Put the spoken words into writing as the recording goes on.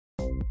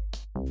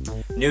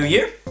New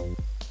year?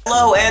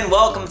 Hello and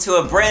welcome to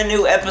a brand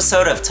new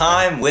episode of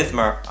Time with Oh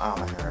my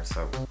god,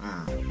 so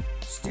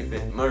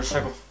stupid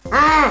motorcycle.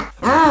 That's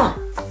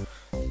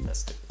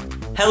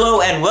stupid. Hello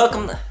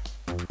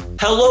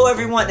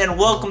everyone and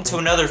welcome to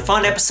another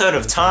fun episode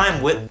of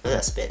Time with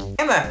Spit.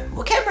 Emma,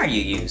 what camera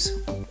you use?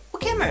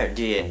 What camera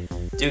do you?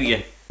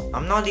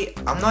 I'm not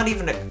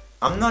even a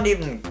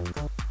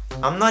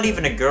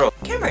girl.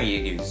 What camera you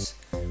use?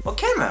 What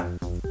camera?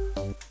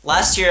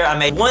 Last year I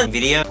made one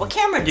video. What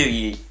camera do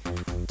you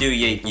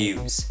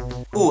use?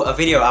 Ooh, a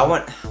video.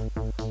 A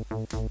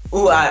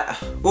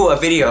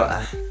video.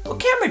 What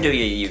camera do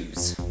you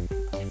use?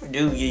 What camera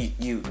do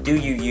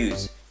you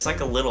use? It's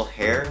like a little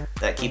hair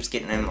that keeps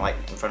getting in like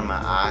in front of my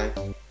eye,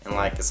 and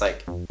like it's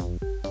like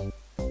you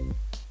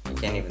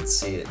can't even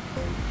see it.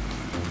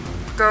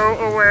 Go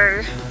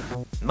away.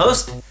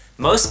 Most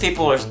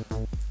people are.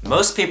 Now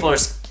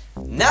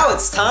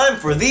it's time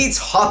for the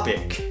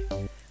topic.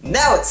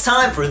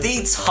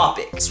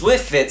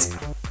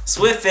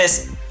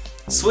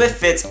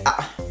 Swift-Fits,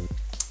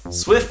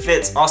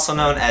 also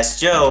known as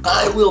Joe.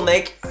 I will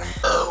make.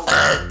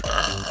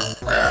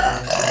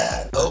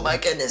 Oh my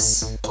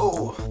goodness.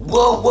 Oh.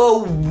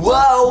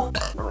 Whoa.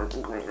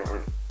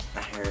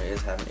 My hair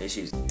is having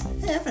issues.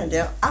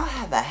 I'll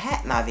have a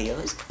hat in my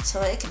videos,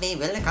 so it can be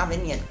really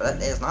convenient, but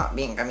it's not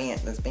being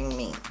convenient, it's being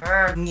mean.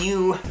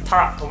 You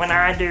talk when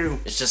I do.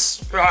 It's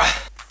just,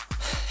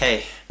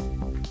 hey,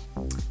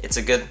 it's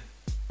a good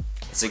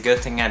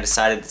thing I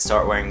decided to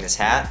start wearing this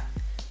hat,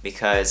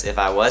 because if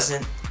I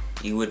wasn't,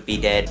 you would be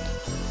dead.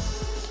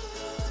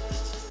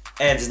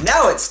 And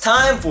now it's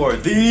time for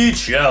the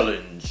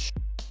challenge.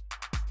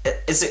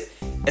 It's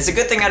a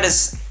good thing I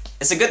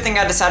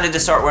decided to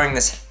start wearing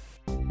this.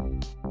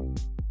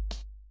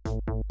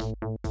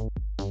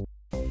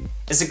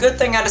 It's a good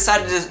thing I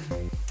decided to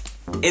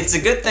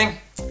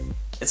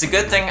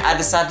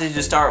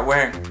start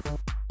wearing.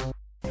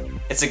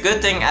 It's a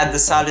good thing I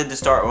decided to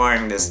start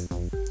wearing this.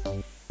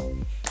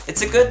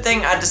 It's a good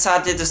thing I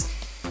decided to.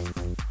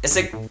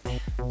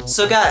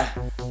 So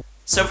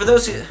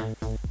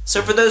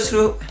for those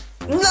who.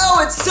 No,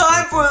 it's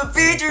time for the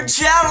featured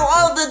channel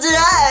of the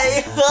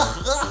day.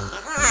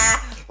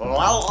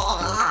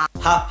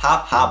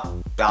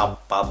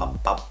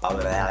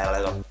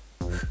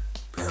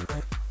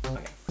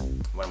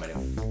 What am I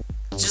doing?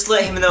 Just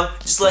let him know.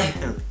 Just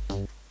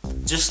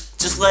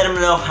let him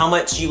know how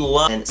much you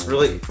love. And it's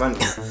really funny.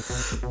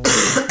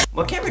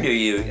 What camera do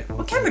you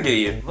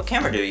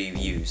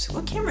use?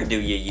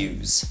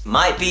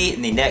 Might be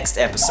in the next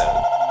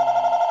episode.